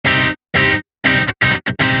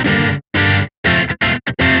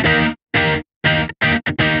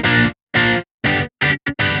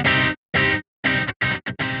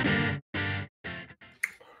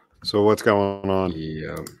So what's going on?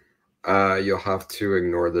 Yeah. You'll have to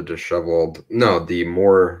ignore the disheveled, no, the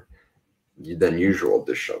more than usual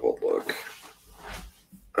disheveled look.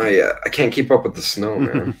 I can't keep up with the snow,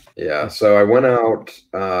 man. Yeah, so I went out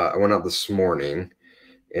this morning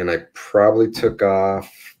and I probably took off,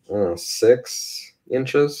 I don't know, 6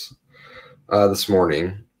 inches this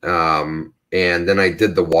morning. And then I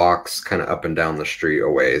did the walks kind of up and down the street a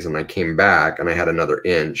ways, and I came back and I had another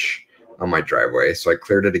inch on my driveway, so I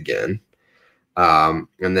cleared it again. And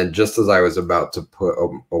then just as I was about to put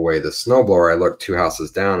away the snowblower, I looked 2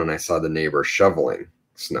 houses down and I saw the neighbor shoveling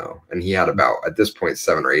snow, and he had about, at this point,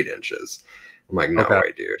 7 or 8 inches. I'm like, no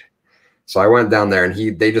way, dude. So I went down there,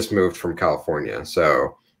 and they just moved from California,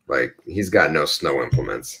 so like he's got no snow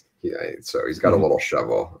implements. So he's got a little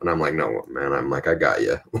shovel, and I'm like, no, man. I'm like, I got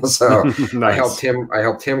you. So Nice. I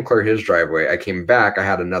helped him clear his driveway. I came back. I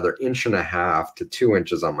had another 1.5 to 2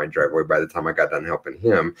 inches on my driveway by the time I got done helping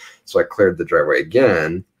him. So I cleared the driveway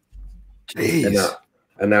again. Jeez.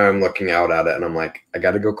 And now I'm looking out at it, and I'm like, I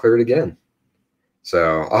got to go clear it again.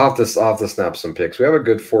 So I'll have to snap some pics. We have a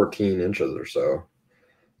good 14 inches or so.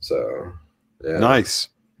 So yeah. Nice.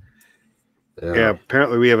 Yeah,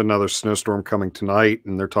 apparently we have another snowstorm coming tonight,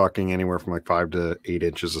 and they're talking anywhere from like 5 to 8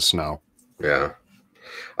 inches of snow. Yeah.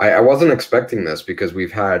 I wasn't expecting this because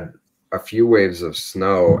we've had a few waves of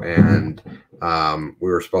snow, and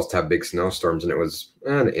we were supposed to have big snowstorms, and it was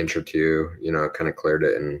an inch or two, kind of cleared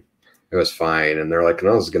it, and it was fine. And they're like,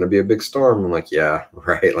 no, it's going to be a big storm. I'm like, yeah,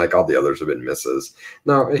 right. Like all the others have been misses.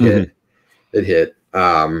 No, it hit. It hit.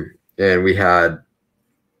 And we had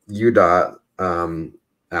UDOT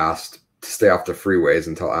asked to stay off the freeways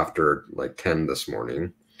until after like 10 this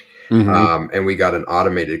morning. And we got an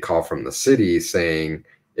automated call from the city saying,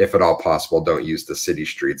 if at all possible, don't use the city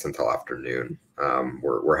streets until afternoon.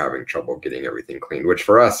 We're having trouble getting everything cleaned, which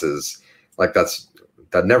for us is like,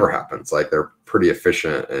 that never happens. Like they're pretty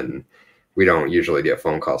efficient, and we don't usually get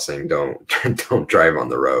phone calls saying don't drive on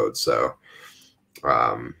the road. So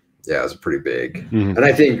yeah, it's pretty big. And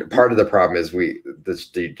I think part of the problem is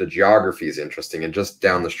the geography is interesting. And just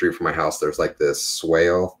down the street from my house, there's like this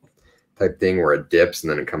swale type thing where it dips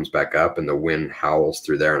and then it comes back up, and the wind howls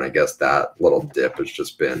through there. And I guess that little dip has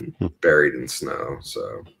just been buried in snow.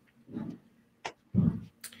 So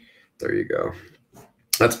there you go.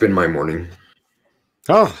 That's been my morning.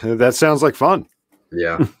 Oh, that sounds like fun.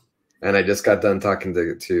 Yeah. And I just got done talking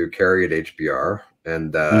to Carrie at HBR.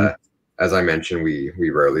 And as I mentioned, we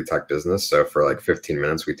rarely talk business. So for like 15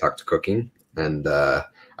 minutes, we talked cooking. And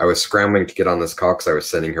I was scrambling to get on this call because I was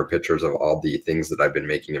sending her pictures of all the things that I've been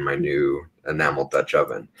making in my new enamel Dutch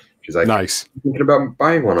oven. She's like, nice. Thinking about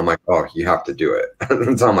buying one. I'm like, oh, you have to do it.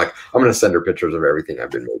 And so I'm like, I'm going to send her pictures of everything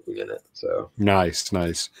I've been making in it. So nice.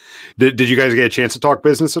 Did you guys get a chance to talk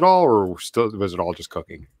business at all, or was it all just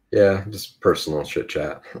cooking? Yeah, just personal chit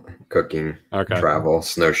chat, cooking, travel,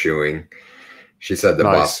 snowshoeing. She said that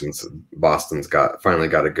Boston's finally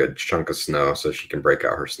got a good chunk of snow, so she can break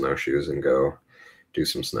out her snowshoes and go do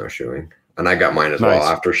some snowshoeing. And I got mine as well.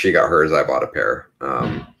 After she got hers, I bought a pair.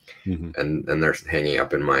 And they're hanging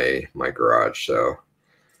up in my garage. So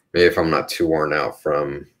maybe if I'm not too worn out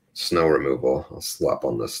from snow removal, I'll slap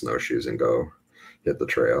on the snowshoes and go hit the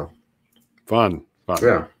trail. Fun.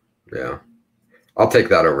 Yeah. I'll take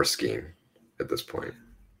that over skiing at this point.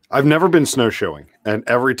 I've never been snowshoeing, and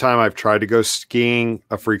every time I've tried to go skiing,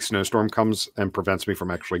 a freak snowstorm comes and prevents me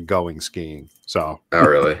from actually going skiing. So, oh,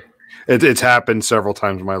 really? It's happened several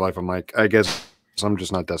times in my life. I'm like, I guess I'm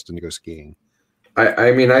just not destined to go skiing.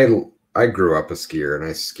 I mean, I grew up a skier, and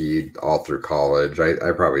I skied all through college.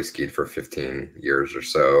 I probably skied for 15 years or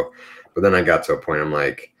so, but then I got to a point I'm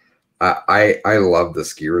like, I love the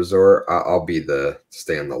ski resort. I'll be the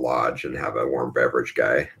stay in the lodge and have a warm beverage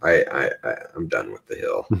guy. I'm done with the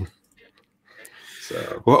hill.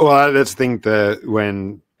 So well, that's the thing that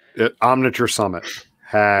when Omniture Summit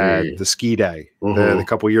had the ski day, the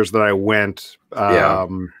couple of years that I went,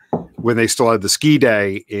 when they still had the ski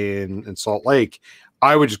day in Salt Lake,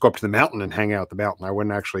 I would just go up to the mountain and hang out at the mountain. I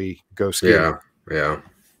wouldn't actually go skiing. Yeah.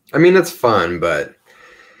 I mean, it's fun, but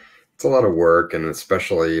it's a lot of work, and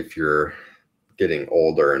especially if you're getting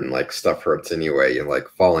older and like stuff hurts anyway, you're like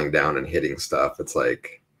falling down and hitting stuff. It's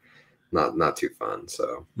like not too fun.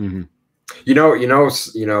 So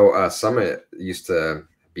Summit used to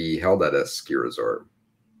be held at a ski resort.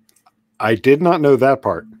 I did not know that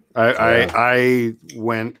part. I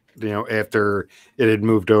went, after it had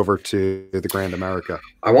moved over to the Grand America.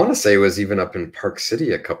 I want to say it was even up in Park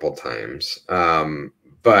City a couple times.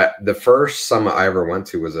 But the first summit I ever went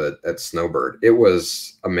to was at Snowbird. It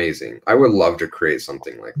was amazing. I would love to recreate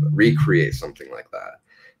something like that.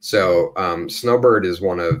 So Snowbird is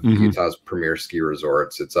one of Utah's premier ski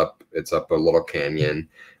resorts. It's up a little canyon.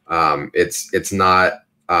 It's not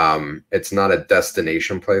a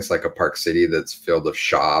destination place like a Park City that's filled with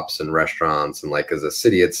shops and restaurants, and like as a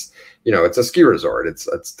city, it's a ski resort.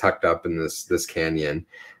 It's tucked up in this canyon,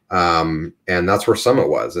 and that's where Summit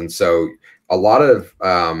was. And so a lot of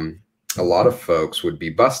folks would be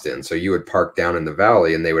bussed in. So you would park down in the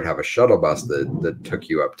valley, and they would have a shuttle bus that took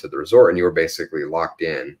you up to the resort, and you were basically locked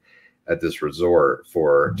in at this resort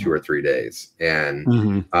for 2 or 3 days.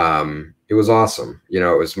 And it was awesome. It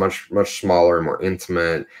was much smaller and more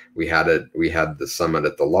intimate. We had the summit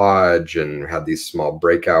at the lodge and had these small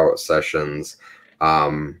breakout sessions.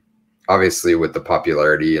 Obviously with the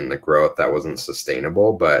popularity and the growth, that wasn't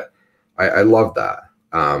sustainable, but I loved that.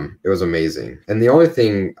 It was amazing. And the only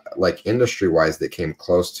thing like industry wise that came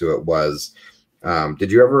close to it was,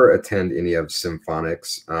 did you ever attend any of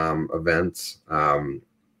Symphonic's events?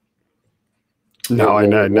 No, I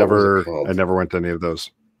never went to any of those.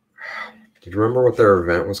 Do you remember what their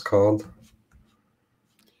event was called?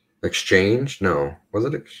 Exchange? No. Was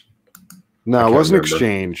it? No, it wasn't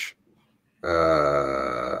Exchange.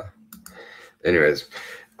 Anyways,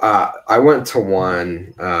 I went to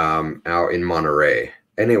one out in Monterey,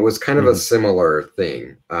 and it was kind of a similar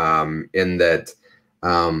thing in that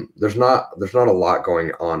there's not a lot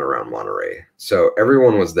going on around Monterey. So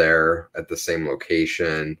everyone was there at the same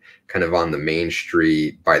location, kind of on the main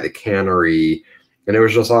street by the cannery. And it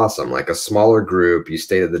was just awesome. Like a smaller group, you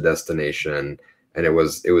stayed at the destination, and it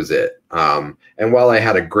was it. And while I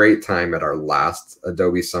had a great time at our last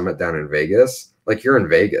Adobe Summit down in Vegas, like you're in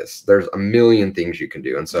Vegas, there's a million things you can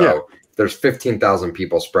do. And so there's 15,000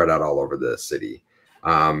 people spread out all over the city.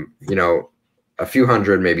 A few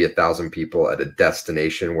hundred, maybe 1,000 people at a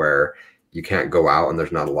destination where you can't go out and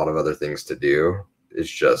there's not a lot of other things to do. It's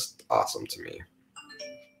just awesome to me.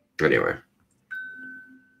 Anyway.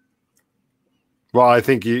 Well, I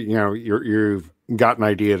think you've got an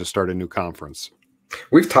idea to start a new conference.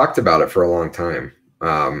 We've talked about it for a long time.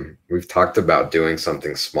 We've talked about doing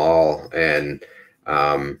something small, and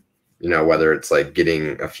whether it's like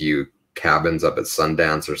getting a few cabins up at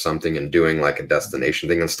Sundance or something and doing like a destination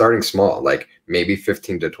thing and starting small, like maybe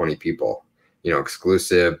 15 to 20 people,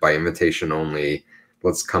 exclusive, by invitation only.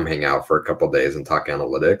 Let's come hang out for a couple of days and talk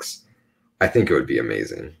analytics. I think it would be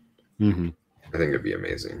amazing. I think it'd be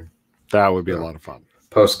amazing. That would be a lot of fun.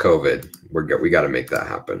 Post-COVID, we got to make that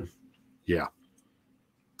happen. Yeah.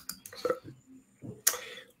 So,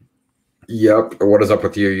 yep. What is up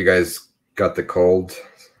with you? You guys got the cold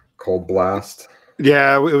blast?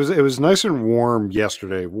 Yeah, it was nice and warm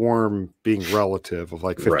yesterday. Warm being relative of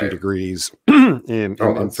like 50 degrees in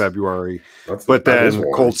February. But then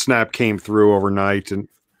cold snap came through overnight, and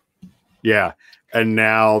and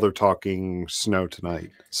now they're talking snow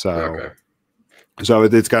tonight. So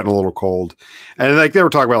it's gotten a little cold. And like they were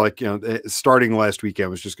talking about, like, starting last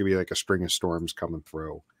weekend was just gonna be like a string of storms coming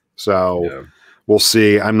through. So we'll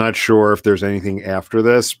see. I'm not sure if there's anything after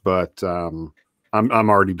this, but I'm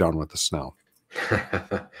already done with the snow.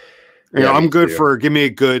 I'm good for give me a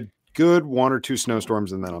good 1 or 2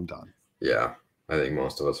 snowstorms and then I'm done. Yeah, I think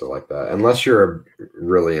most of us are like that, unless you're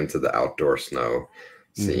really into the outdoor snow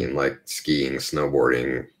scene, like skiing,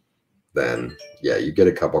 snowboarding. Then you get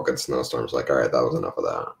a couple good snowstorms, like, all right, that was enough of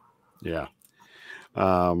that.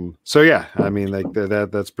 So I mean, like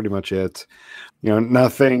that's pretty much it.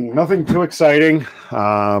 Nothing too exciting.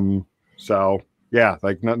 Nothing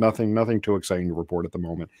too exciting to report at the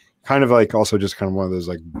moment. Kind of like also just kind of one of those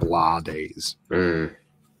like blah days.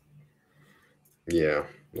 Yeah,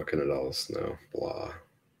 looking at all the snow, blah.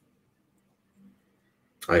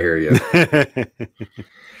 I hear you.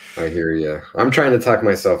 I hear you. I'm trying to talk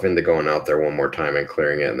myself into going out there one more time and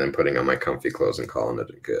clearing it, and then putting on my comfy clothes and calling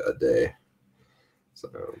it a day. So.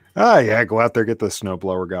 Go out there, get the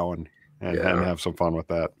snowblower going, and have some fun with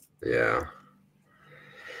that. Yeah.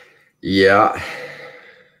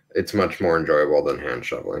 It's much more enjoyable than hand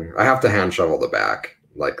shoveling. I have to hand shovel the back,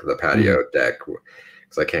 like the patio deck,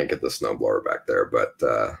 because I can't get the snowblower back there. But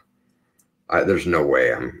there's no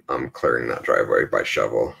way I'm clearing that driveway by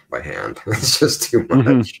shovel, by hand. It's just too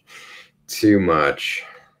much. Too much.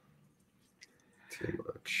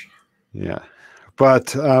 Yeah.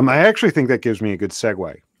 But I actually think that gives me a good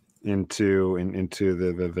segue into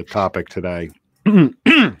the topic today.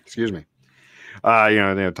 Excuse me.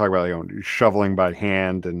 They talk about shoveling by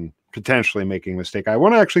hand and potentially making a mistake. I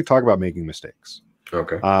want to actually talk about making mistakes.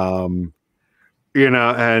 Okay. And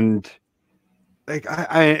like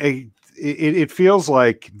it feels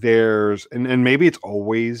like there's, and maybe it's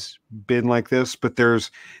always been like this, but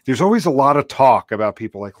there's always a lot of talk about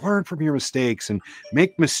people like learn from your mistakes and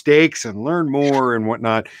make mistakes and learn more and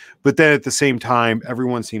whatnot. But then at the same time,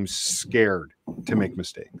 everyone seems scared to make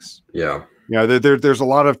mistakes. Yeah. There's a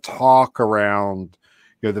lot of talk around,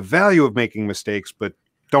 the value of making mistakes, but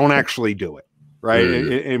don't actually do it. Right.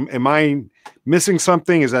 Am I missing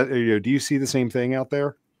something? Is that, do you see the same thing out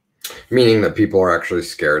there? Meaning that people are actually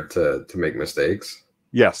scared to make mistakes?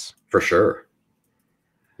 Yes. For sure.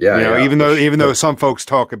 Yeah. Even though some folks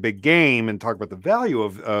talk a big game and talk about the value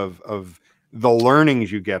of the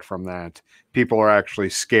learnings you get from that, people are actually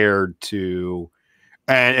scared to,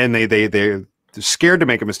 and they're scared to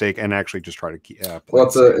make a mistake and actually just try to keep. Well,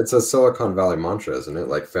 it's a Silicon Valley mantra, isn't it?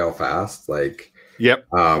 Like fail fast. Like, yep.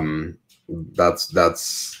 That's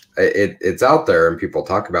it's out there and people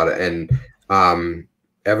talk about it. And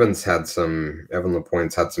Evan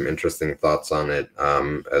LaPointe's had some interesting thoughts on it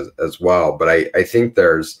as well. But I think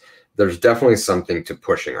there's definitely something to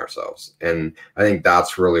pushing ourselves. And I think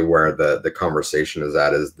that's really where the conversation is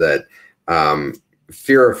at, is that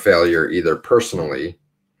fear of failure, either personally,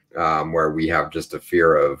 where we have just a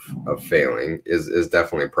fear of failing is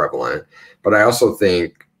definitely prevalent. But I also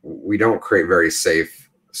think we don't create very safe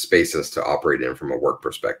spaces to operate in from a work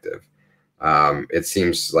perspective. It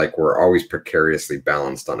seems like we're always precariously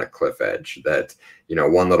balanced on a cliff edge that,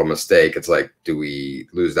 one little mistake, it's like, do we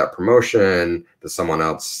lose that promotion? Does someone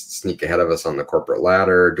else sneak ahead of us on the corporate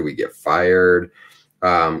ladder? Do we get fired?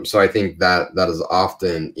 So I think that is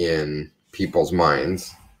often in people's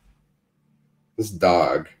minds. This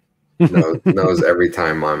dog knows every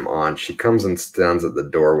time I'm on. She comes and stands at the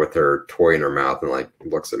door with her toy in her mouth and like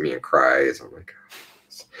looks at me and cries. I'm like,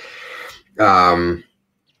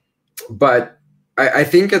 but I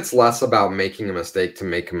think it's less about making a mistake to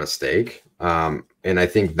make a mistake. And I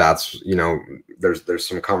think that's, there's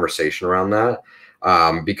some conversation around that.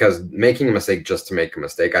 Because making a mistake just to make a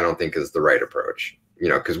mistake, I don't think is the right approach,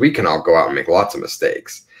 because we can all go out and make lots of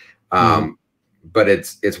mistakes. But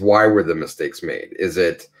it's why were the mistakes made? Is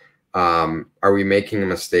it, are we making a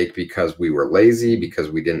mistake because we were lazy, because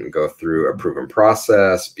we didn't go through a proven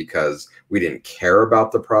process, because we didn't care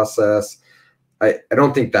about the process? I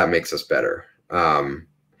don't think that makes us better.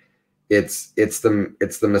 It's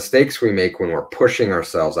the mistakes we make when we're pushing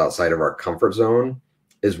ourselves outside of our comfort zone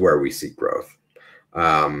is where we see growth.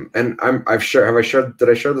 And did I share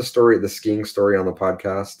the skiing story on the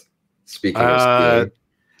podcast? Speaking of skiing,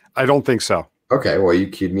 I don't think so. Okay, well, you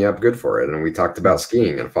queued me up good for it, and we talked about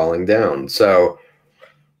skiing and falling down. So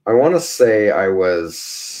I want to say I was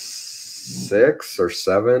 6 or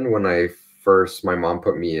 7 when my mom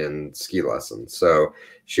put me in ski lessons. So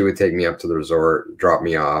she would take me up to the resort, drop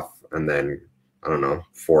me off, and then, I don't know,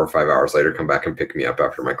 4 or 5 hours later, come back and pick me up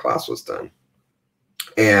after my class was done.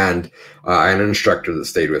 And I had an instructor that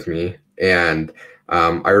stayed with me. And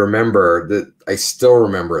I still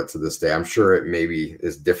remember it to this day. I'm sure it maybe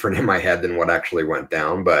is different in my head than what actually went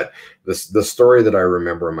down. But the story that I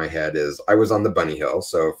remember in my head is I was on the bunny hill.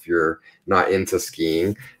 So if you're not into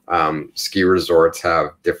skiing, ski resorts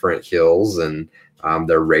have different hills, and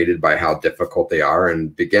they're rated by how difficult they are.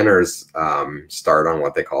 And beginners start on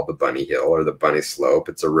what they call the bunny hill or the bunny slope.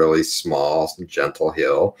 It's a really small, gentle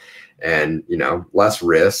hill, and less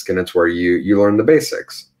risk, and it's where you learn the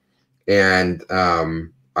basics. And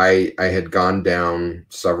I had gone down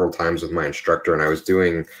several times with my instructor, and I was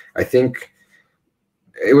doing, I think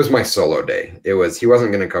it was my solo day. He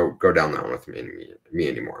wasn't going to go down that one with me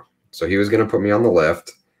anymore. So he was going to put me on the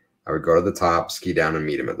lift. I would go to the top, ski down, and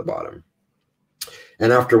meet him at the bottom.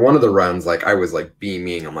 And after one of the runs, I was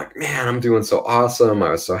beaming. I'm like, man, I'm doing so awesome. I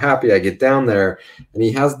was so happy. I get down there, and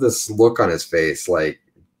he has this look on his face, like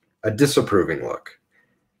a disapproving look.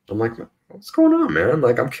 I'm like, what's going on, man?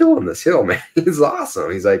 I'm killing this hill, man. He's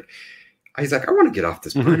awesome. He's like, I want to get off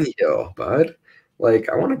this bunny hill, bud.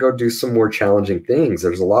 I want to go do some more challenging things.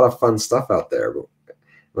 There's a lot of fun stuff out there. And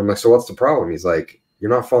I'm like, so what's the problem? He's like,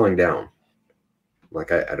 you're not falling down. I'm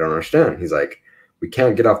like, I don't understand. He's like, we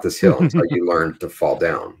can't get off this hill until you learn to fall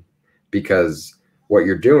down, because what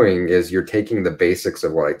you're doing is you're taking the basics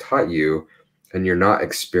of what I taught you, and you're not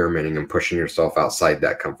experimenting and pushing yourself outside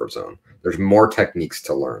that comfort zone. There's more techniques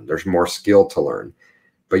to learn. There's more skill to learn,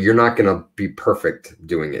 but you're not going to be perfect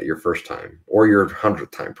doing it your first time or your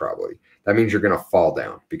 100th time. Probably. That means you're going to fall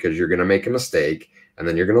down, because you're going to make a mistake, and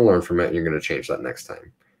then you're going to learn from it, and you're going to change that next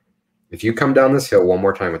time. If you come down this hill one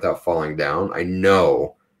more time without falling down, I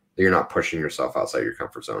know that you're not pushing yourself outside your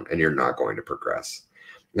comfort zone, and you're not going to progress.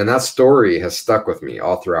 And that story has stuck with me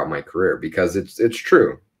all throughout my career, because it's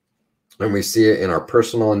true. And we see it in our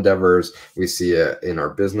personal endeavors. We see it in our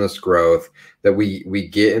business growth, that we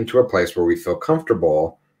get into a place where we feel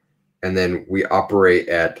comfortable, and then we operate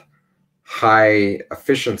at high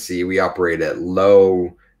efficiency. We operate at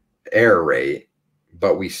low error rate,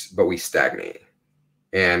 but we stagnate.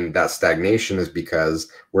 And that stagnation is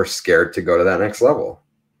because we're scared to go to that next level.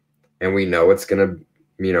 And we know it's going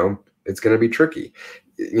to be tricky.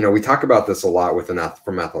 We talk about this a lot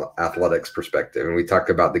from athletics perspective, and we talk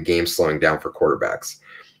about the game slowing down for quarterbacks.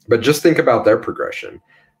 But just think about their progression.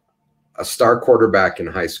 A star quarterback in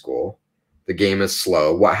high school, the game is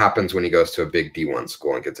slow. What happens when he goes to a big D1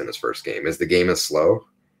 school and gets in his first game? Is the game is slow?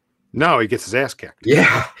 No, he gets his ass kicked.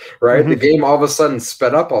 Yeah, right. The game all of a sudden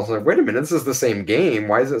sped up. I was like, wait a minute, this is the same game.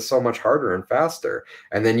 Why is it so much harder and faster?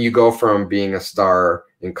 And then you go from being a star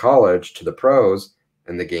in college to the pros,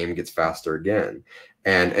 and the game gets faster again.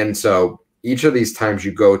 And so each of these times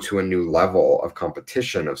you go to a new level of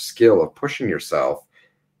competition, of skill, of pushing yourself,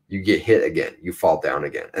 you get hit again, you fall down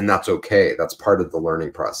again. And that's okay. That's part of the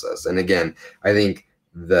learning process. And again, I think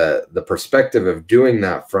the perspective of doing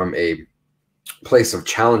that from a place of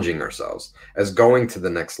challenging ourselves as going to the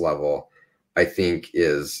next level, I think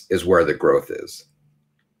is where the growth is.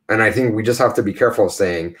 And I think we just have to be careful of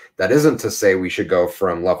saying that isn't to say we should go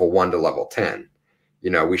from level 1 to level 10.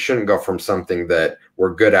 We shouldn't go from something that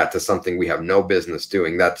we're good at to something we have no business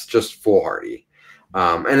doing. That's just foolhardy.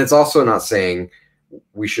 And it's also not saying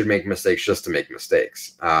we should make mistakes just to make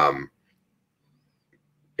mistakes.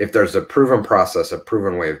 If there's a proven process, a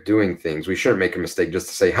proven way of doing things, we shouldn't make a mistake just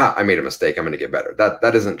to say, I made a mistake, I'm going to get better.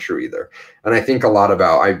 That isn't true either. And I think a lot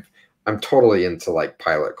about, I'm totally into like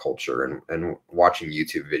pilot culture and watching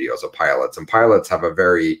YouTube videos of pilots. And pilots have a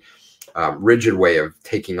very rigid way of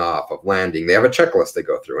taking off, of landing. They have a checklist they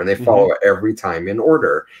go through, and they follow it every time in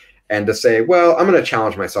order. And to say, well, I'm going to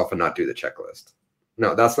challenge myself and not do the checklist.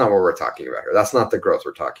 No, that's not what we're talking about here. That's not the growth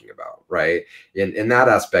we're talking about, right? In that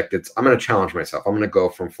aspect, I'm going to challenge myself. I'm going to go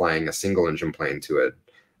from flying a single engine plane to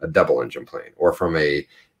a double engine plane, or from a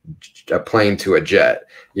plane to a jet.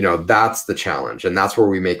 That's the challenge. And that's where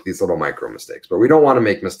we make these little micro mistakes. But we don't want to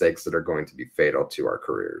make mistakes that are going to be fatal to our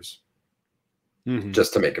careers.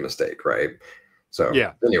 Just to make a mistake, right? So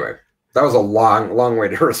yeah. Anyway, that was a long way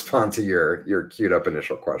to respond to your queued up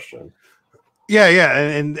initial question. Yeah,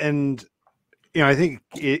 and I think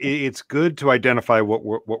it's good to identify what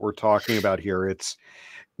we're talking about here. It's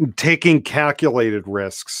taking calculated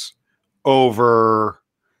risks over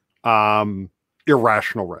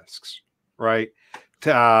irrational risks, right?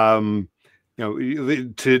 To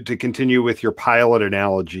continue with your pilot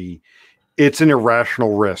analogy, it's an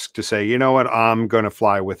irrational risk to say, you know what, I'm going to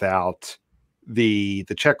fly without the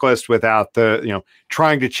checklist, without the,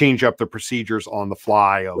 trying to change up the procedures on the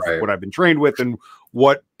fly of what I've been trained with and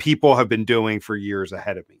what people have been doing for years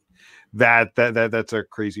ahead of me. That's a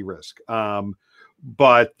crazy risk.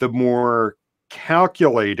 But the more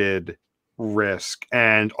calculated risk,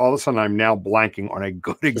 and all of a sudden I'm now blanking on a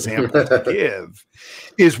good example to give,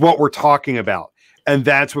 is what we're talking about. And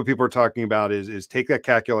that's what people are talking about is take that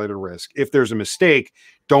calculated risk. If there's a mistake,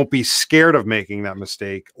 don't be scared of making that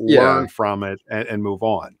mistake. Learn from it and move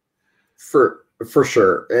on. For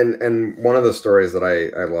sure. And one of the stories that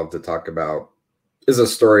I love to talk about is a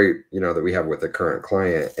story, that we have with a current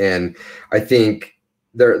client. And I think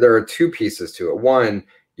there are two pieces to it. One,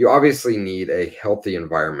 you obviously need a healthy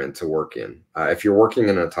environment to work in. If you're working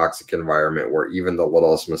in a toxic environment where even the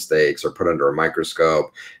littlest mistakes are put under a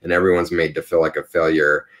microscope and everyone's made to feel like a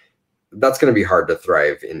failure, that's going to be hard to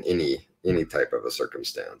thrive in any type of a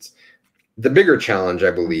circumstance. The bigger challenge, I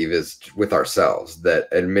believe, is with ourselves, that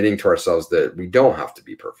admitting to ourselves that we don't have to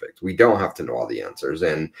be perfect. We don't have to know all the answers.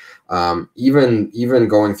 And even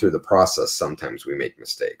going through the process, sometimes we make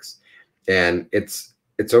mistakes. And it's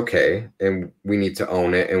okay, and we need to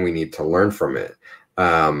own it, and we need to learn from it.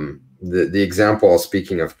 The example,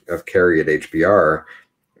 speaking of Carrie at HBR,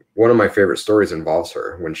 one of my favorite stories involves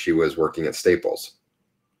her when she was working at Staples.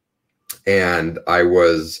 And I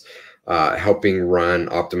was helping run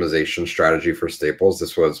optimization strategy for Staples.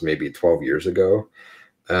 This was maybe 12 years ago.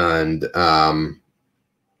 And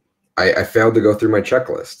I failed to go through my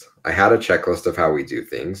checklist. I had a checklist of how we do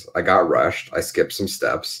things. I got rushed. I skipped some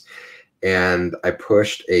steps. And I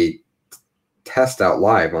pushed a test out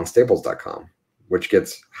live on staples.com, which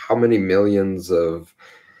gets how many millions of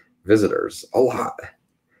visitors? A lot.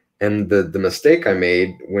 And the mistake I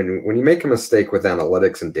made, when you make a mistake with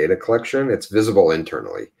analytics and data collection, it's visible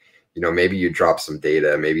internally. Maybe you drop some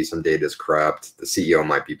data, maybe some data is corrupt, the CEO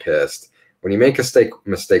might be pissed. When you make a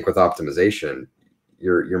mistake with optimization,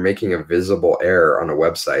 you're making a visible error on a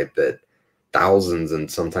website that thousands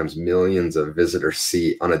and sometimes millions of visitors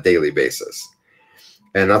see on a daily basis.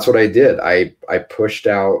 And that's what I did. I pushed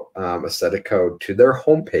out a set of code to their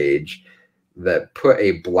homepage that put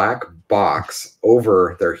a black box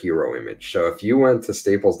over their hero image. So if you went to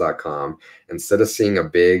staples.com, instead of seeing a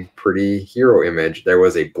big, pretty hero image, there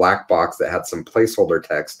was a black box that had some placeholder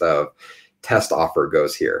text of test offer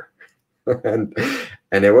goes here. and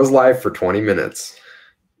it was live for 20 minutes.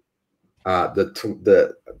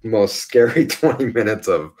 The most scary 20 minutes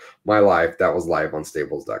of my life, that was live on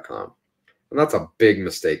staples.com. And that's a big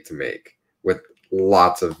mistake to make with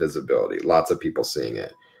lots of visibility, lots of people seeing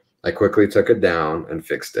it. I quickly took it down and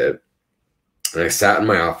fixed it. And I sat in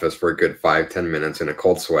my office for a good 5-10 minutes in a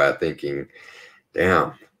cold sweat thinking,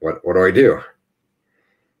 damn, what do I do?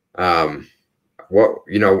 What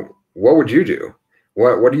would you do?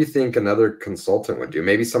 What do you think another consultant would do?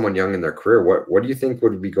 Maybe someone young in their career. What do you think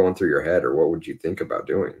would be going through your head, or what would you think about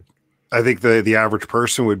doing? I think the average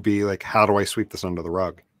person would be like, how do I sweep this under the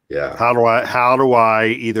rug? Yeah. How do I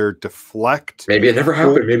either deflect? Maybe it never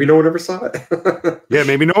happened. Maybe no one ever saw it. Yeah,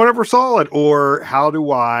 maybe no one ever saw it. Or how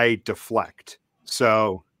do I deflect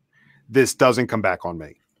so this doesn't come back on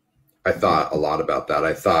me? I thought a lot about that.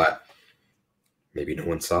 I thought maybe no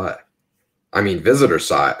one saw it. I mean, visitors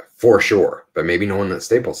saw it for sure, but maybe no one at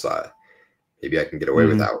Staples saw it. Maybe I can get away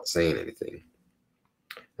without saying anything.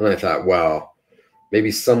 And I thought, well,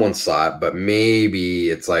 maybe someone saw it, but maybe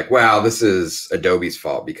it's like, wow, this is Adobe's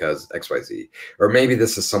fault because XYZ. Or maybe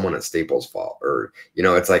this is someone at Staples' fault. Or,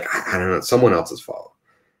 it's like, I don't know, someone else's fault.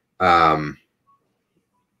 Do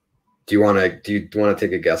you want to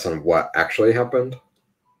take a guess on what actually happened?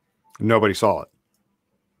 Nobody saw it.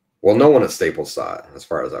 Well, no one at Staples saw it, as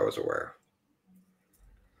far as I was aware.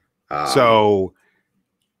 So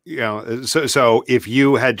if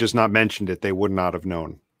you had just not mentioned it, they would not have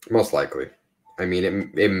known. Most likely. I mean,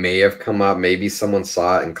 it may have come up. Maybe someone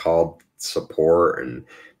saw it and called support, and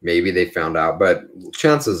maybe they found out. But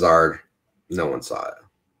chances are, no one saw it.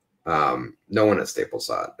 No one at Staples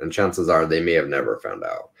saw it, and chances are they may have never found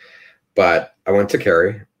out. But I went to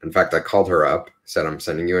Carrie. In fact, I called her up. Said, "I'm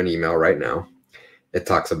sending you an email right now. It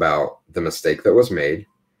talks about the mistake that was made.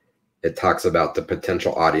 It talks about the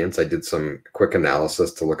potential audience. I did some quick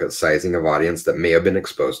analysis to look at sizing of audience that may have been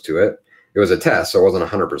exposed to it. It was a test, so it wasn't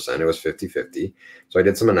 100%. It was 50-50. So I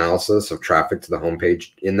did some analysis of traffic to the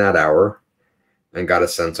homepage in that hour and got a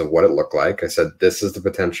sense of what it looked like. I said, this is the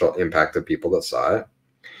potential impact of people that saw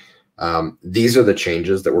it. These are the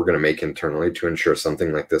changes that we're going to make internally to ensure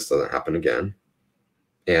something like this doesn't happen again.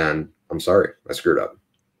 And I'm sorry, I screwed up.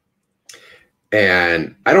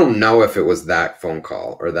 And I don't know if it was that phone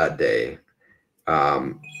call or that day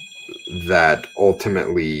that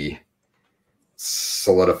ultimately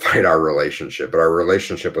solidified our relationship, but our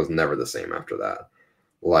relationship was never the same after that.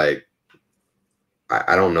 Like,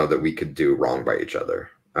 I don't know that we could do wrong by each other.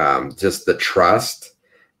 Just the trust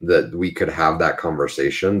that we could have that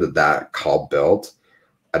conversation, that call built.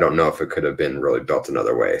 I don't know if it could have been really built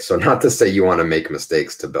another way. So not to say you want to make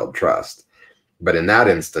mistakes to build trust, but in that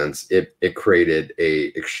instance, it created a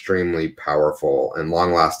extremely powerful and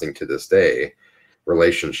long-lasting to this day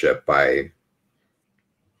relationship by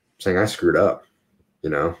saying, I screwed up.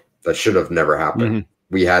 That should have never happened.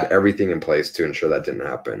 We had everything in place to ensure that didn't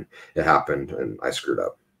happen. It happened, and I screwed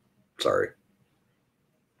up. Sorry.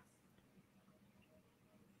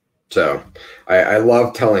 So I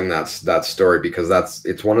love telling that story because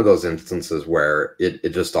it's one of those instances where it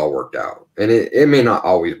just all worked out. And it may not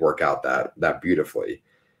always work out that beautifully.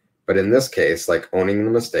 But in this case, like owning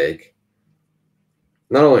the mistake,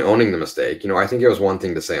 not only owning the mistake, I think it was one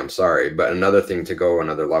thing to say I'm sorry, but another thing to go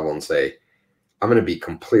another level and say, I'm going to be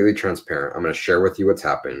completely transparent. I'm going to share with you what's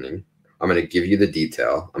happening. I'm going to give you the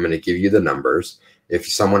detail. I'm going to give you the numbers. If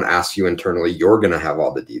someone asks you internally, you're going to have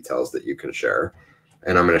all the details that you can share.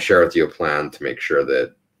 And I'm going to share with you a plan to make sure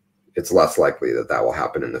that it's less likely that will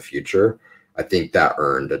happen in the future. I think that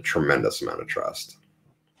earned a tremendous amount of trust.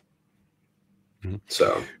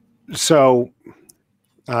 So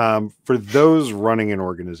for those running an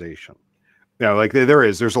organization,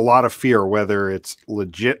 there's a lot of fear, whether it's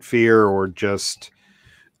legit fear or just,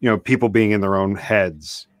 people being in their own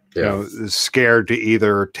heads, scared to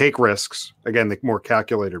either take risks, again, the more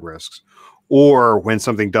calculated risks, or when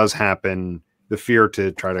something does happen, the fear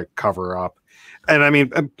to try to cover up. And I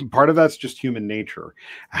mean, part of that's just human nature.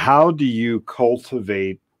 How do you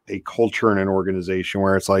cultivate a culture in an organization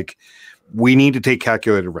where it's like, we need to take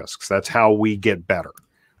calculated risks? That's how we get better,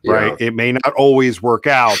 right? It may not always work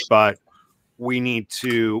out, but we're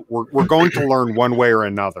going to learn one way or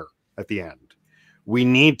another at the end. we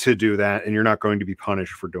need to do that, and you're not going to be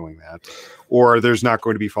punished for doing that, or there's not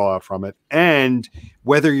going to be fallout from it. And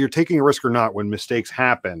whether you're taking a risk or not, when mistakes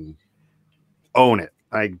happen, own it.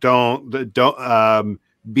 Like, don't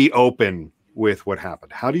be open with what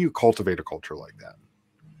happened. How do you cultivate a culture like that?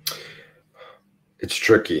 It's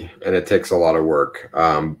tricky and it takes a lot of work,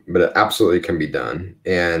 but it absolutely can be done.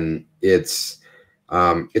 And it's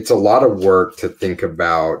a lot of work to think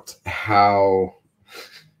about how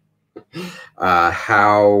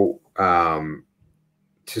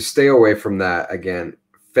to stay away from that, again,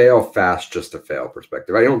 fail fast just to fail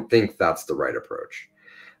perspective. I don't think that's the right approach.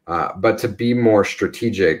 But to be more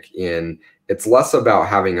strategic in, it's less about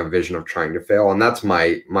having a vision of trying to fail. And that's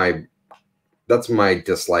my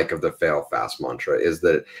dislike of the fail fast mantra, is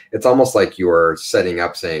that it's almost like you're setting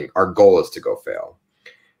up saying our goal is to go fail.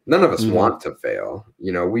 None of us want to fail.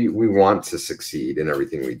 You know, we want to succeed in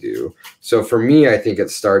everything we do. So for me, I think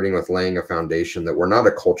it's starting with laying a foundation that we're not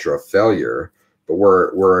a culture of failure, but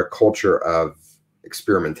we're a culture of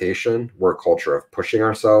experimentation. We're a culture of pushing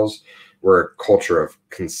ourselves. We're a culture of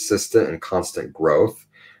consistent and constant growth.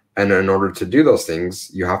 And in order to do those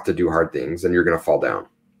things, you have to do hard things, and you're going to fall down.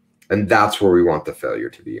 And that's where we want the failure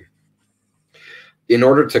to be. In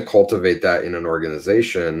order to cultivate that in an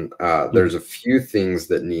organization, there's a few things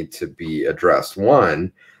that need to be addressed.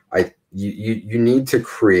 One, you need to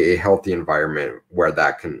create a healthy environment where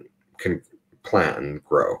that can plant and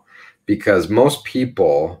grow. Because most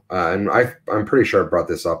people, and I'm pretty sure I brought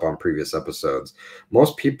this up on previous episodes,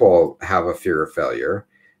 most people have a fear of failure.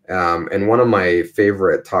 And one of my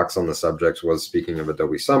favorite talks on the subject was speaking of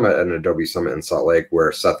Adobe Summit, at an Adobe Summit in Salt Lake,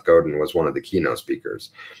 where Seth Godin was one of the keynote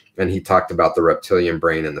speakers. And he talked about the reptilian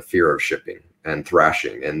brain and the fear of shipping and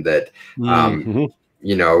thrashing. And that,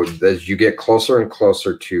 you know, as you get closer and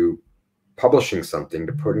closer to publishing something,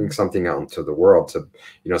 to putting something out into the world, to,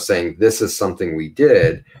 you know, saying this is something we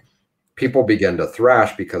did, people begin to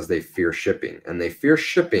thrash because they fear shipping. And they fear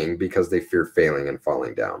shipping because they fear failing and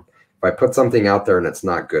falling down. If I put something out there and it's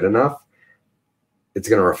not good enough, it's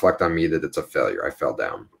going to reflect on me that it's a failure. I fell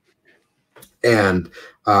down. And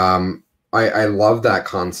I love that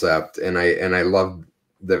concept, and I love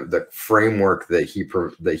the framework that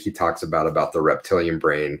he talks about the reptilian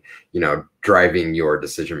brain, you know, driving your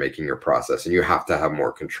decision making, your process, and you have to have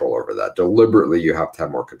more control over that. Deliberately, you have to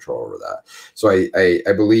have more control over that. So I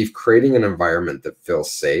believe creating an environment that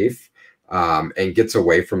feels safe, and gets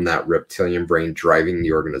away from that reptilian brain driving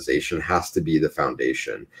the organization, has to be the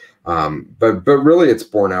foundation. But really, it's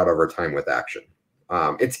borne out over time with action.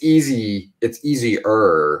 It's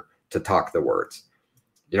easier to talk the words.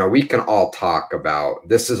 You know, we can all talk about,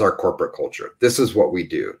 this is our corporate culture. This is what we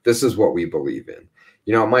do. This is what we believe in.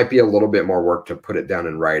 You know, it might be a little bit more work to put it down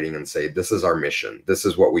in writing and say, this is our mission. This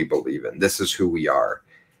is what we believe in. This is who we are.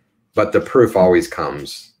 But the proof always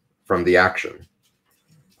comes from the action.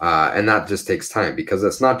 And that just takes time, because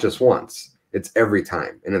it's not just once, it's every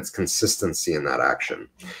time, and it's consistency in that action.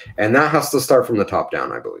 And that has to start from the top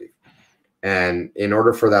down, I believe. And in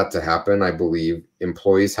order for that to happen, I believe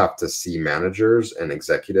employees have to see managers and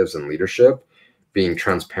executives and leadership being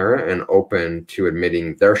transparent and open to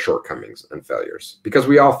admitting their shortcomings and failures, because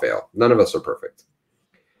we all fail. None of us are perfect.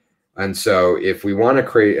 And so if we want to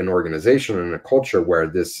create an organization and a culture where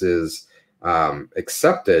this is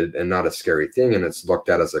accepted and not a scary thing, and it's looked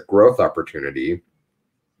at as a growth opportunity,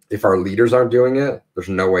 if our leaders aren't doing it, there's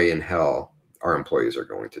no way in hell our employees are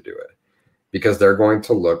going to do it, because they're going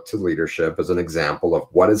to look to leadership as an example of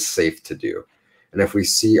what is safe to do. And if we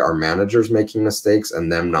see our managers making mistakes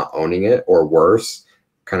and them not owning it, or worse,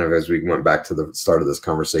 kind of as we went back to the start of this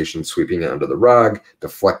conversation, sweeping it under the rug,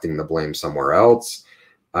 deflecting the blame somewhere else,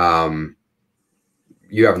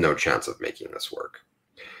 you have no chance of making this work.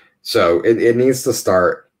 So it needs to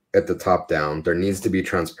start at the top down. There needs to be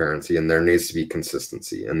transparency, and there needs to be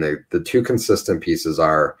consistency. And the two consistent pieces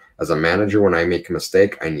are, as a manager, when I make a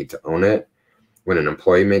mistake, I need to own it. When an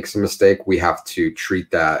employee makes a mistake, we have to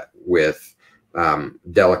treat that with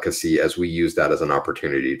delicacy, as we use that as an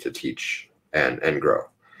opportunity to teach and grow.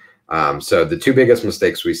 So the two biggest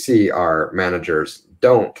mistakes we see are managers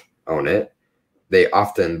don't own it. They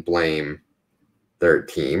often blame their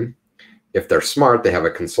team. If they're smart, they have a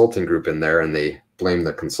consulting group in there and they blame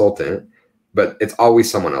the consultant, but it's always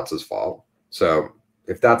someone else's fault. So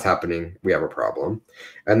if that's happening, we have a problem.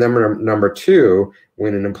 And then number two,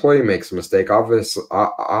 when an employee makes a mistake,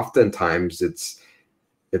 oftentimes it's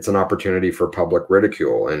an opportunity for public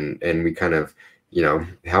ridicule. And we kind of, you know,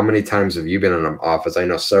 how many times have you been in an office? I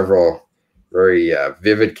know several very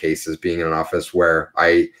vivid cases being in an office where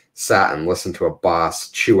I sat and listened to a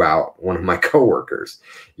boss chew out one of my coworkers,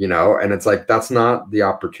 you know, and it's like, that's not the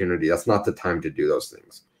opportunity. That's not the time to do those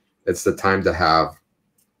things. It's the time to have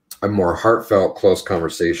a more heartfelt, close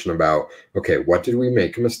conversation about, okay, what did we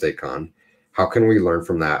make a mistake on? How can we learn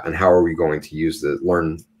from that? And how are we going to use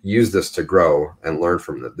this to grow and learn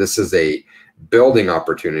from it? This is a building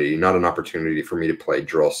opportunity, not an opportunity for me to play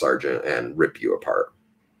drill sergeant and rip you apart.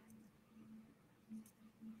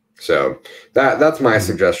 So that's my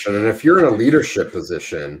suggestion. And if you're in a leadership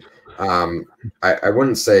position, I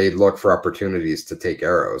wouldn't say look for opportunities to take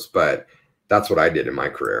arrows, but that's what I did in my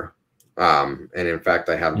career. And in fact,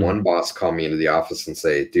 I had one boss call me into the office and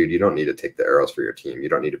say, dude, you don't need to take the arrows for your team. You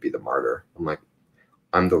don't need to be the martyr. I'm like,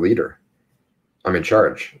 I'm the leader. I'm in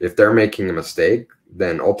charge. If they're making a mistake,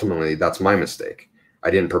 then ultimately that's my mistake.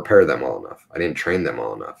 I didn't prepare them well enough. I didn't train them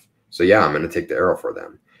well enough. So yeah, I'm going to take the arrow for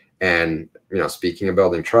them. And, you know, speaking of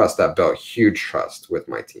building trust, that built huge trust with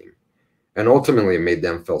my team. And ultimately it made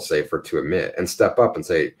them feel safer to admit and step up and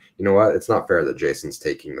say, you know what, it's not fair that Jason's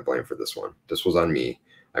taking the blame for this one. This was on me.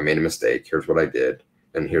 I made a mistake. Here's what I did.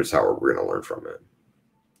 And here's how we're going to learn from it.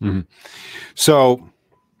 Mm-hmm. So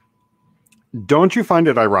don't you find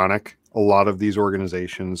it ironic? A lot of these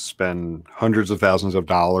organizations spend hundreds of thousands of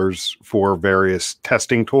dollars for various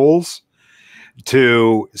testing tools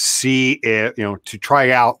to see it, you know, to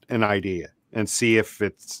try out an idea and see if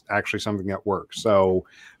it's actually something that works. So,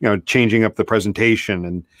 you know, changing up the presentation,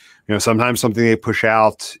 and, you know, sometimes something they push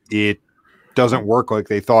out, it doesn't work like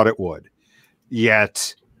they thought it would.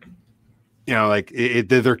 Yet, you know, like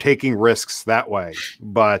they're taking risks that way,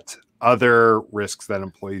 but other risks that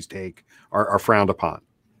employees take are frowned upon.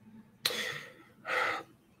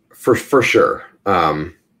 For sure. I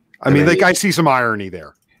mean, like, I see some irony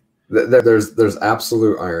there. There's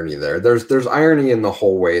absolute irony there. There's irony in the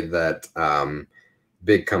whole way that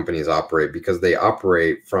big companies operate, because they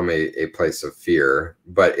operate from a place of fear,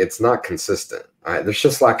 but it's not consistent. There's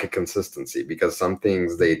just lack of consistency, because some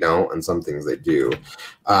things they don't and some things they do.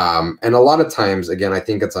 And a lot of times, again, I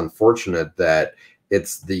think it's unfortunate that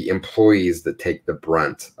it's the employees that take the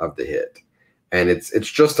brunt of the hit. And it's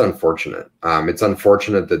just unfortunate. It's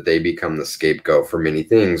unfortunate that they become the scapegoat for many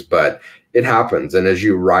things, but it happens. And as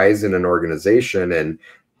you rise in an organization and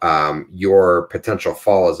your potential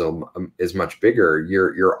fall is much bigger,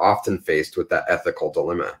 you're often faced with that ethical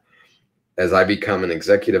dilemma. As I become an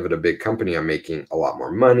executive at a big company, I'm making a lot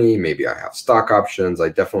more money. Maybe I have stock options. I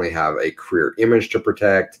definitely have a career image to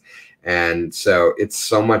protect. And so it's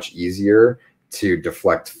so much easier to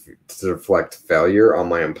deflect failure on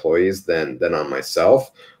my employees than on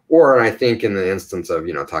myself. Or I think in the instance of,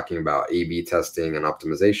 you know, talking about A/B testing and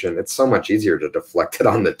optimization, it's so much easier to deflect it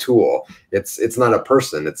on the tool. It's not a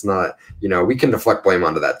person. It's not, you know, we can deflect blame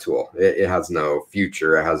onto that tool. It has no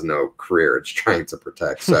future. It has no career. It's trying to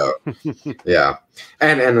protect. So yeah.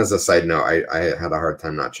 And as a side note, I had a hard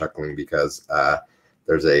time not chuckling because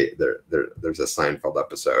there's a Seinfeld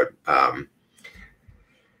episode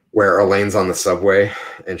where Elaine's on the subway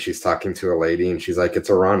and she's talking to a lady and she's like, it's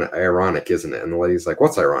ironic, isn't it? And the lady's like,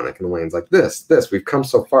 what's ironic? And Elaine's like, this, we've come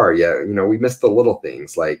so far. Yeah. You know, we missed the little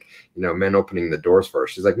things, like, you know, men opening the doors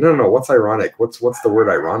first. She's like, no, what's ironic? What's the word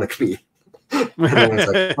ironic mean? And Elaine's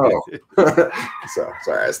like, oh. So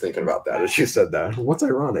sorry, I was thinking about that as you said that. What's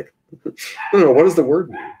ironic? No, what does the word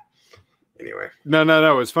mean? Anyway.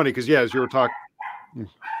 No. It's funny because, yeah, as you were talking.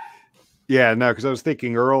 Yeah, no, because I was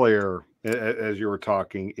thinking earlier, as you were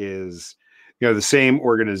talking, is, you know, the same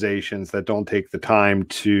organizations that don't take the time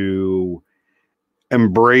to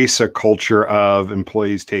embrace a culture of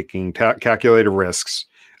employees taking calculated risks,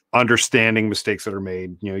 understanding mistakes that are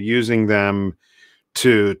made, you know, using them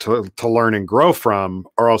to learn and grow from,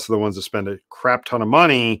 are also the ones that spend a crap ton of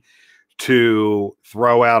money to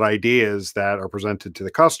throw out ideas that are presented to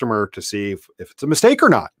the customer to see if it's a mistake or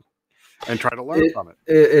not, and try to learn from it.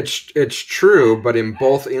 It's true, but in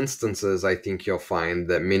both instances, I think you'll find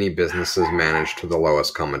that many businesses manage to the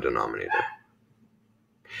lowest common denominator.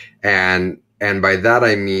 And by that,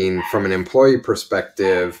 I mean, from an employee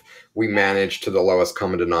perspective, we manage to the lowest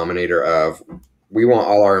common denominator of, we want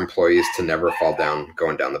all our employees to never fall down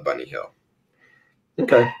going down the bunny hill.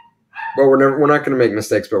 Okay. But we're not going to make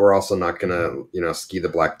mistakes, but we're also not going to, you know, ski the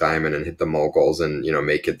black diamond and hit the moguls and, you know,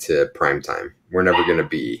 make it to prime time. We're never going to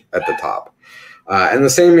be at the top. And the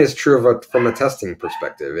same is true from a testing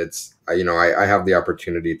perspective. It's, you know, I have the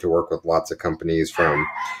opportunity to work with lots of companies from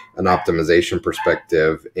an optimization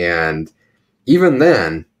perspective. And even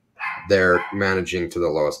then, they're managing to the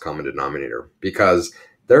lowest common denominator, because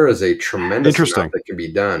there is a tremendous amount that can be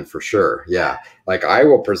done for sure. Yeah. Like I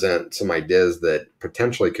will present some ideas that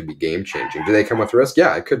potentially could be game changing. Do they come with risk?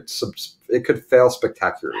 Yeah, it could fail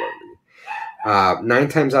spectacularly. 9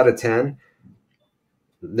 times out of 10,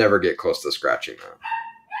 never get close to scratching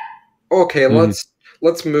that. Okay,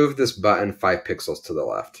 let's move this button 5 pixels to the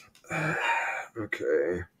left.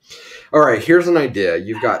 Okay. All right, here's an idea.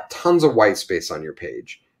 You've got tons of white space on your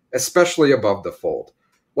page, especially above the fold.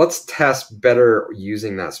 Let's test better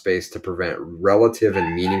using that space to prevent relative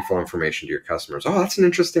and meaningful information to your customers. Oh, that's an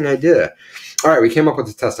interesting idea. All right, we came up with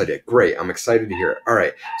a test idea. Great, I'm excited to hear it. All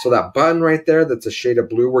right, so that button right there that's a shade of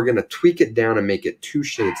blue, we're going to tweak it down and make it 2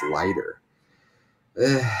 shades lighter.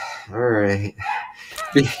 All right.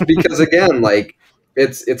 Because again, like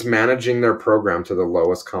it's managing their program to the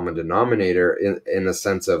lowest common denominator in the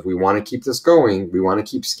sense of we want to keep this going. We want to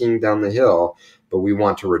keep skiing down the hill, but we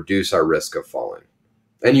want to reduce our risk of falling.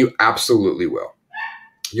 And you absolutely will.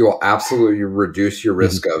 You will absolutely reduce your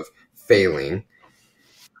risk of failing,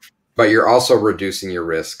 but you're also reducing your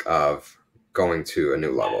risk of going to a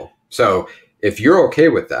new level. So if you're okay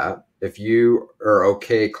with that, if you are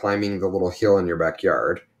okay climbing the little hill in your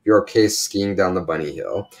backyard, you're okay skiing down the bunny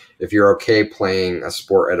hill, if you're okay playing a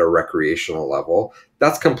sport at a recreational level,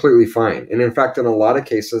 that's completely fine. And in fact, in a lot of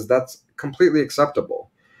cases, that's completely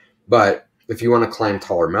acceptable. But if you want to climb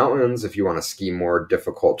taller mountains, if you want to ski more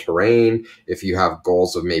difficult terrain, if you have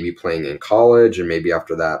goals of maybe playing in college and maybe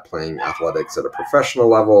after that playing athletics at a professional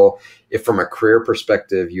level, if from a career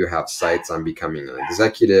perspective you have sights on becoming an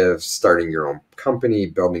executive, starting your own company,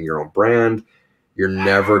 building your own brand, you're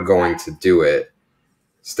never going to do it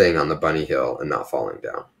staying on the bunny hill and not falling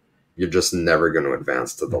down. You're just never going to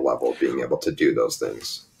advance to the level of being able to do those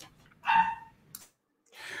things.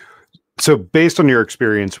 So based on your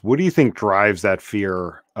experience, what do you think drives that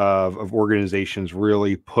fear of organizations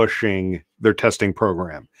really pushing their testing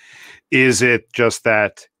program? Is it just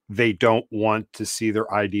that they don't want to see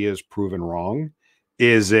their ideas proven wrong?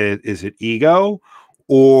 Is it ego?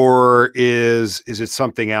 Or is it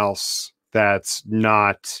something else that's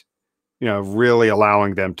not, really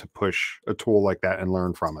allowing them to push a tool like that and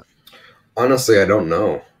learn from it? Honestly, I don't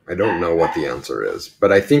know. I don't know what the answer is,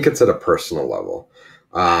 but I think it's at a personal level.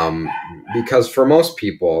 Because for most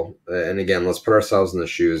people, and again, let's put ourselves in the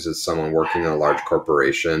shoes as someone working in a large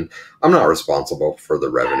corporation. I'm not responsible for the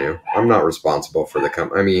revenue. I'm not responsible for the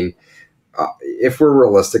company. I mean, if we're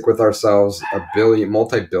realistic with ourselves,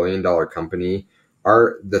 multi-billion-dollar company,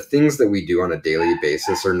 the things that we do on a daily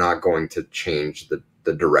basis are not going to change the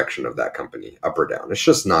direction of that company up or down. It's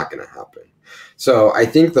just not going to happen. So I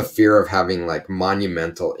think the fear of having like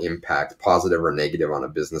monumental impact, positive or negative on a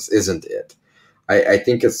business isn't it. I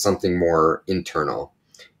think it's something more internal.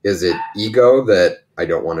 Is it ego that I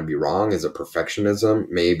don't want to be wrong? Is it perfectionism?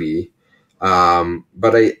 Maybe.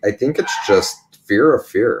 But I think it's just fear of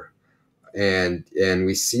fear. And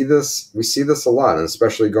we see this a lot, and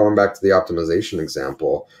especially going back to the optimization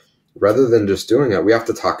example, rather than just doing it, we have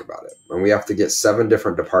to talk about it. And we have to get 7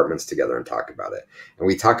 different departments together and talk about it. And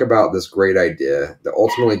we talk about this great idea that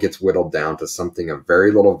ultimately gets whittled down to something of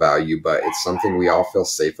very little value, but it's something we all feel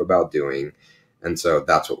safe about doing. And so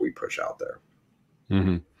that's what we push out there.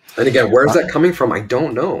 Mm-hmm. And again, where's that coming from? I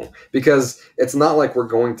don't know, because it's not like we're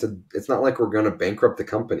going to bankrupt the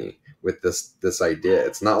company with this idea.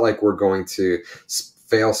 It's not like we're going to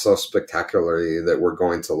fail so spectacularly that we're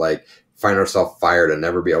going to like find ourselves fired and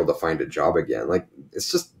never be able to find a job again. Like,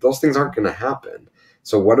 it's just, those things aren't going to happen.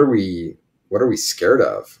 So what are we scared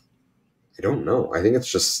of? I don't know. I think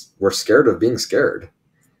it's just, we're scared of being scared.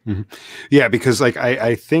 Mm-hmm. Yeah, because like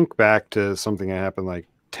I think back to something that happened like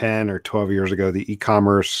 10 or 12 years ago, the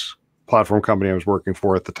e-commerce platform company I was working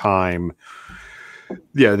for at the time.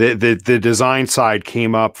 Yeah, the design side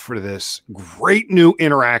came up for this great new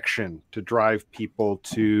interaction to drive people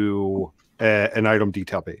to an item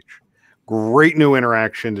detail page. Great new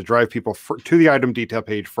interaction to drive people to the item detail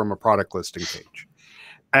page from a product listing page.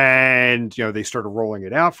 And, they started rolling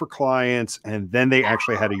it out for clients, and then they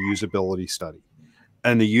actually had a usability study.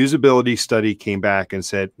 And the usability study came back and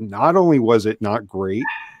said, not only was it not great,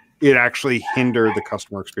 it actually hindered the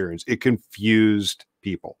customer experience. It confused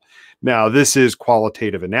people. Now, this is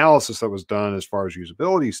qualitative analysis that was done as far as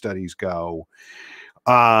usability studies go.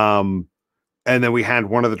 And then we had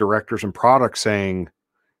one of the directors in product saying,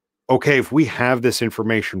 okay, if we have this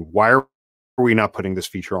information, why are we not putting this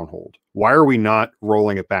feature on hold? Why are we not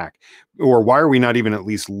rolling it back? Or why are we not even at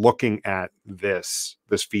least looking at this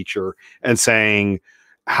feature and saying,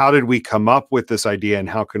 how did we come up with this idea and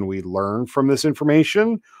how can we learn from this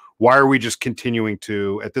information? Why are we just continuing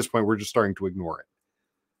to, at this point, we're just starting to ignore it?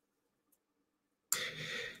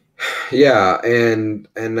 Yeah, and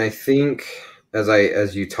I think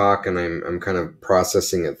as you talk and I'm kind of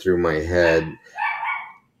processing it through my head,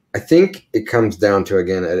 I think it comes down to,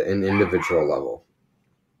 again, at an individual level.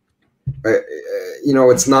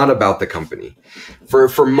 It's not about the company.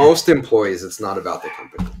 For most employees, it's not about the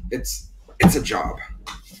company. It's a job.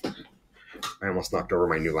 I almost knocked over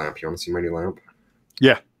my new lamp. You want to see my new lamp?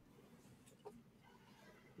 Yeah.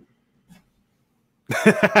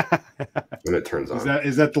 When it turns on.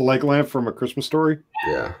 Is that the leg lamp from A Christmas Story?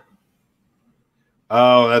 Yeah.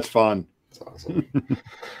 Oh, that's fun. That's awesome.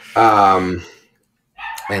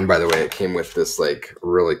 And by the way, it came with this like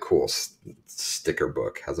really cool sticker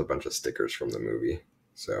book. Has a bunch of stickers from the movie.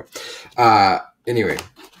 So, anyway.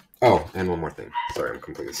 Oh, and one more thing. Sorry, I'm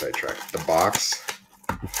completely sidetracked. The box.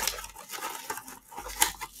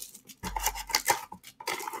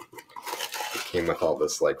 It came with all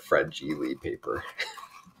this like Fred G. Lee paper.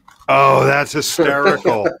 Oh, that's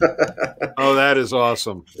hysterical. Oh, that is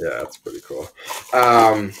awesome. Yeah, that's pretty cool.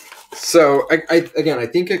 So I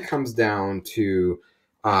think it comes down to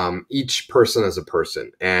each person as a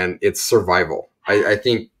person, and it's survival. I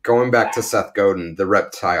think going back to Seth Godin, the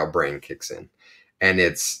reptile brain kicks in, and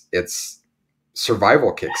it's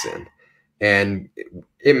survival kicks in, and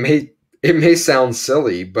it may sound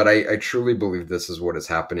silly, but I truly believe this is what is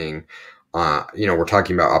happening. We're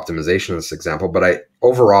talking about optimization in this example, but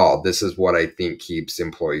overall, this is what I think keeps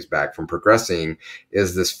employees back from progressing,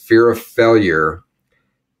 is this fear of failure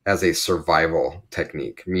as a survival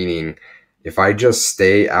technique. Meaning, if I just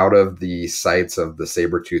stay out of the sights of the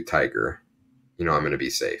saber-toothed tiger, I'm going to be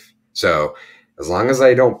safe. So as long as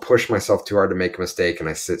I don't push myself too hard to make a mistake, and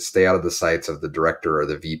I stay out of the sights of the director or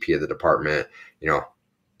the VP of the department,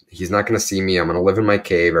 he's not going to see me. I'm going to live in my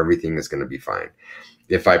cave. Everything is going to be fine.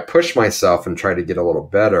 If I push myself and try to get a little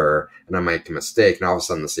better and I make a mistake, and all of a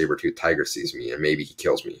sudden the saber-toothed tiger sees me and maybe he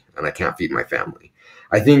kills me and I can't feed my family.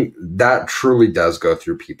 I think that truly does go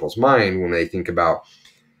through people's mind when they think about,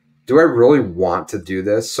 do I really want to do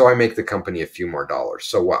this? So I make the company a few more dollars.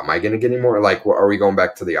 So what, am I going to get any more? Like, are we going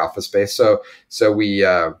back to the office space? So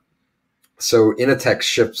Initech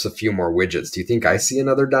ships a few more widgets. Do you think I see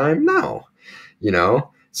another dime? No,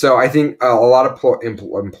 So I think a lot of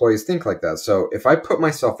employees think like that. So if I put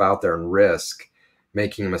myself out there and risk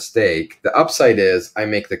making a mistake, the upside is I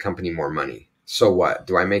make the company more money. So what?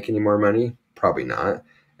 Do I make any more money? Probably not.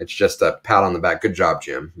 It's just a pat on the back. Good job,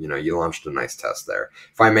 Jim. You launched a nice test there.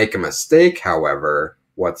 If I make a mistake, however,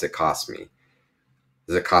 what's it cost me?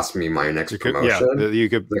 Does it cost me my next promotion? Yeah, you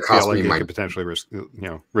could potentially risk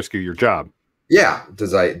your job. Yeah.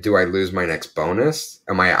 Do I lose my next bonus?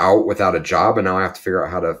 Am I out without a job and now I have to figure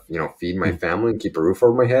out how to, feed my family and keep a roof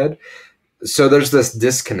over my head? So there's this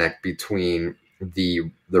disconnect between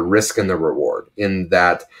the risk and the reward, in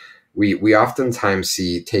that we oftentimes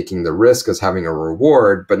see taking the risk as having a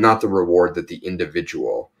reward, but not the reward that the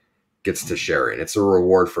individual gets to share in. It's a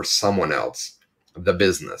reward for someone else, the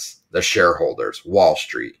business, the shareholders, Wall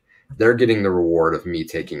Street. They're getting the reward of me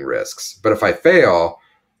taking risks. But if I fail,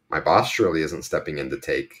 my boss surely isn't stepping in to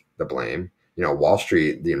take the blame. Wall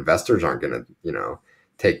Street, the investors aren't going to,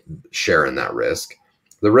 take share in that risk.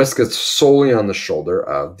 The risk is solely on the shoulder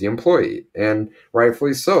of the employee, and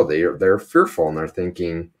rightfully so. They're fearful and they're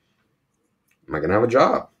thinking, am I going to have a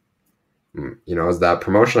job? Is that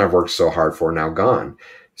promotion I've worked so hard for now gone?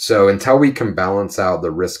 So until we can balance out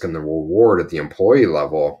the risk and the reward at the employee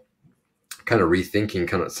level, kind of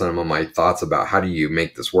rethinking some of my thoughts about how do you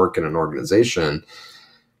make this work in an organization,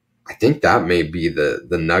 I think that may be the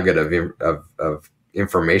nugget of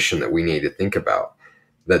information that we need to think about.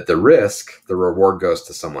 That the risk, the reward goes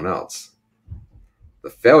to someone else.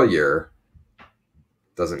 The failure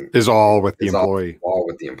is all with the employee. All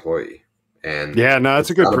with the employee. And yeah, no,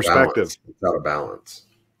 that's a good perspective. It's out of balance.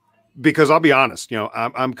 Because I'll be honest,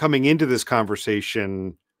 I'm coming into this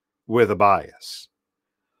conversation with a bias.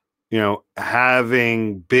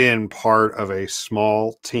 Having been part of a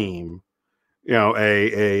small team,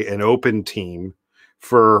 an open team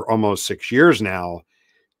for almost 6 years now,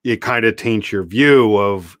 it kind of taints your view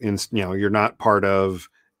of, you're not part of,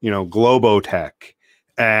 Globotech,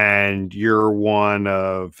 and you're one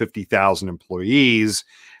of 50,000 employees,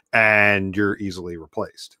 and you're easily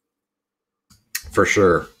replaced. For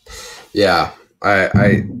sure. Yeah.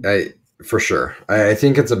 I for sure. I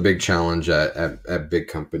think it's a big challenge at big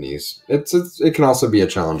companies. It can also be a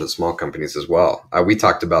challenge at small companies as well. We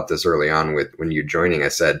talked about this early on when you joining. I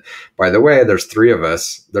said, by the way, there's 3 of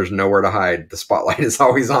us. There's nowhere to hide. The spotlight is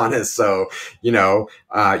always on us. So,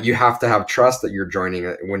 you have to have trust that you're joining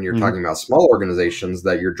when you're talking about small organizations,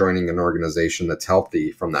 that you're joining an organization that's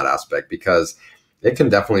healthy from that aspect, because it can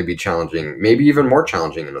definitely be challenging, maybe even more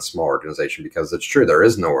challenging in a small organization, because it's true, there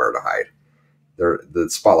is nowhere to hide. The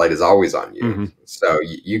spotlight is always on you. Mm-hmm. So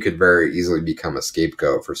you could very easily become a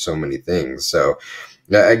scapegoat for so many things. So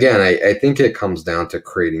again, I think it comes down to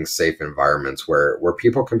creating safe environments where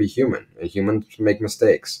people can be human, and humans make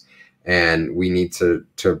mistakes. And we need to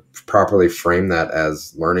properly frame that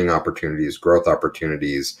as learning opportunities, growth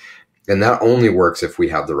opportunities. And that only works if we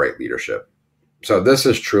have the right leadership. So this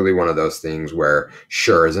is truly one of those things where,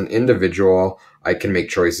 sure, as an individual, I can make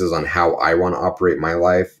choices on how I want to operate my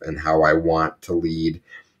life and how I want to lead.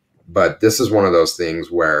 But this is one of those things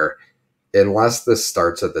where, unless this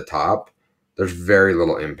starts at the top, there's very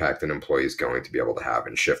little impact an employee is going to be able to have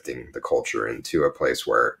in shifting the culture into a place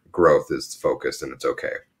where growth is focused and it's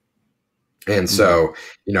okay. And so,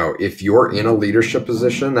 you know, if you're in a leadership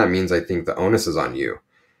position, that means I think the onus is on you.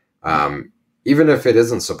 Even if it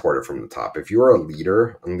isn't supported from the top, if you're a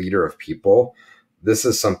leader of people, this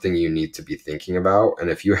is something you need to be thinking about.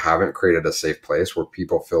 And if you haven't created a safe place where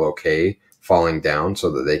people feel okay falling down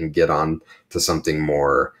so that they can get on to something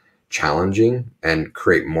more challenging and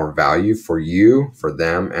create more value for you, for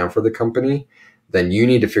them, and for the company, then you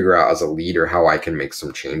need to figure out as a leader how I can make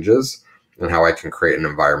some changes and how I can create an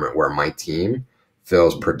environment where my team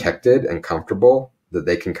feels protected and comfortable, that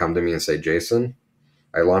they can come to me and say, Jason,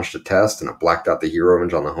 I launched a test and it blacked out the hero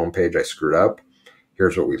image on the homepage. I screwed up.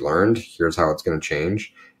 Here's what we learned. Here's how it's going to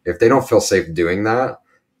change. If they don't feel safe doing that,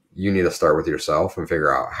 you need to start with yourself and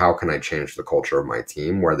figure out, how can I change the culture of my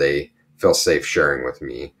team where they feel safe sharing with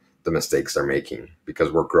me the mistakes they're making,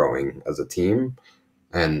 because we're growing as a team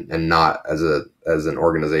and not as an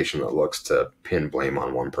organization that looks to pin blame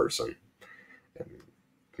on one person and,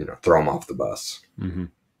 you know, throw them off the bus. Mm-hmm.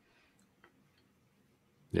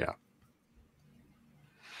 Yeah.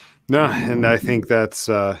 No, and I think that's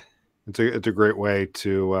it's a great way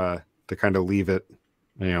to kind of leave it,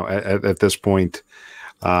 you know, at this point.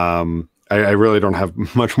 I really don't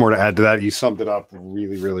have much more to add to that. You summed it up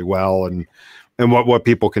really, really well, and what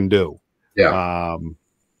people can do. Yeah.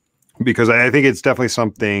 Because I think it's definitely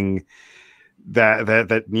something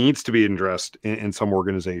that needs to be addressed in some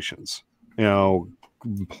organizations. You know,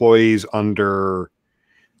 employees under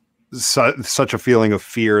such a feeling of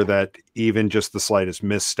fear that even just the slightest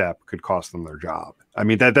misstep could cost them their job. I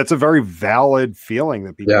mean, that's a very valid feeling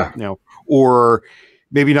that people, you know, or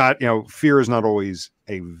maybe not, you know, fear is not always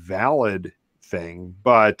a valid thing,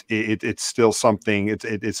 but it's still something,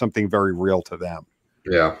 it's something very real to them.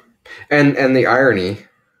 Yeah. And the irony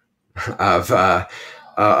of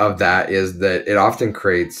that is that it often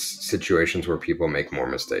creates situations where people make more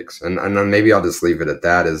mistakes. And maybe I'll just leave it at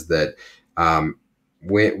that, is that,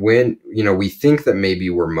 when you know, we think that maybe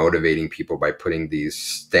we're motivating people by putting these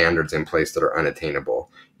standards in place that are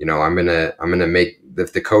unattainable. You know, I'm gonna make,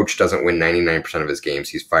 if the coach doesn't win 99% of his games,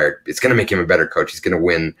 he's fired. It's gonna make him a better coach. He's gonna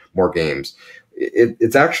win more games.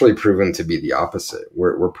 It's actually proven to be the opposite.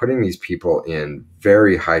 We're putting these people in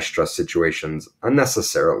very high stress situations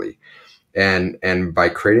unnecessarily. And by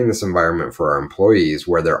creating this environment for our employees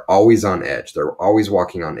where they're always on edge, they're always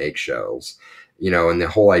walking on eggshells, you know, and the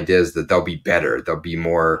whole idea is that they'll be better, they'll be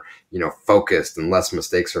more, you know, focused and less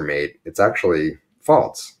mistakes are made. It's actually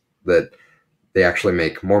false, that they actually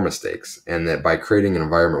make more mistakes, and that by creating an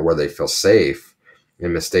environment where they feel safe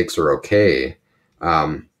and mistakes are okay,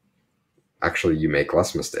 actually you make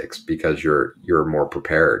less mistakes because you're more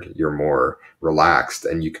prepared, you're more relaxed,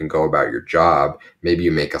 and you can go about your job. Maybe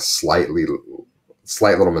you make a slight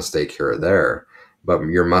little mistake here or there, but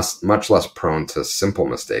you're much less prone to simple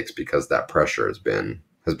mistakes because that pressure has been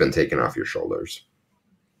taken off your shoulders.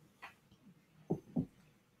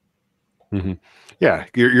 Mm-hmm. Yeah,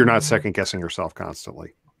 you're not second guessing yourself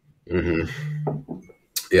constantly. Mm-hmm.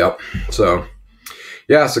 Yep. So,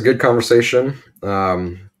 yeah, it's a good conversation.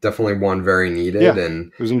 Definitely one very needed,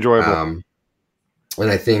 and it was enjoyable. And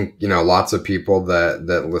I think, you know, lots of people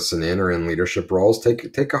that listen in or in leadership roles,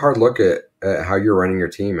 take a hard look at how you're running your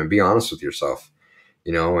team and be honest with yourself,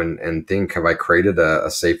 you know, and think, have I created a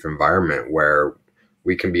safe environment where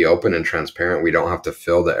we can be open and transparent? We don't have to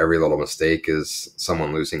feel that every little mistake is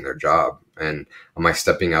someone losing their job. And am I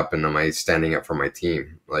stepping up and am I standing up for my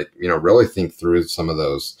team? Like, you know, really think through some of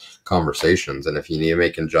those conversations. And if you need to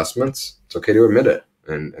make adjustments, it's okay to admit it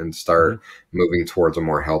and start moving towards a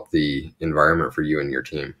more healthy environment for you and your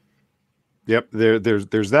team. Yep.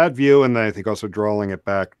 There's that view. And then I think also drawing it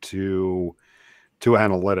back to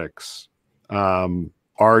analytics.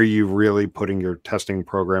 Are you really putting your testing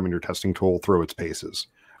program and your testing tool through its paces?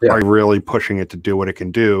 Yeah. Are you really pushing it to do what it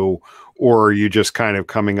can do? Or are you just kind of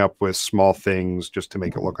coming up with small things just to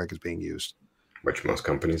make it look like it's being used? Which most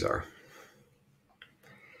companies are.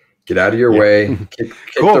 Get out of your way. Kick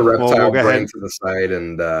Cool. the reptile we'll brain to the side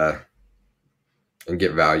and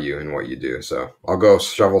get value in what you do. So I'll go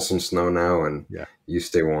shovel some snow now, and you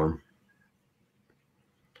stay warm.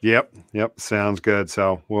 Yep. Sounds good.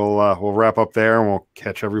 So we'll wrap up there, and we'll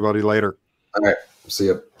catch everybody later. All right. See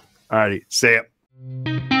you. All righty. See ya.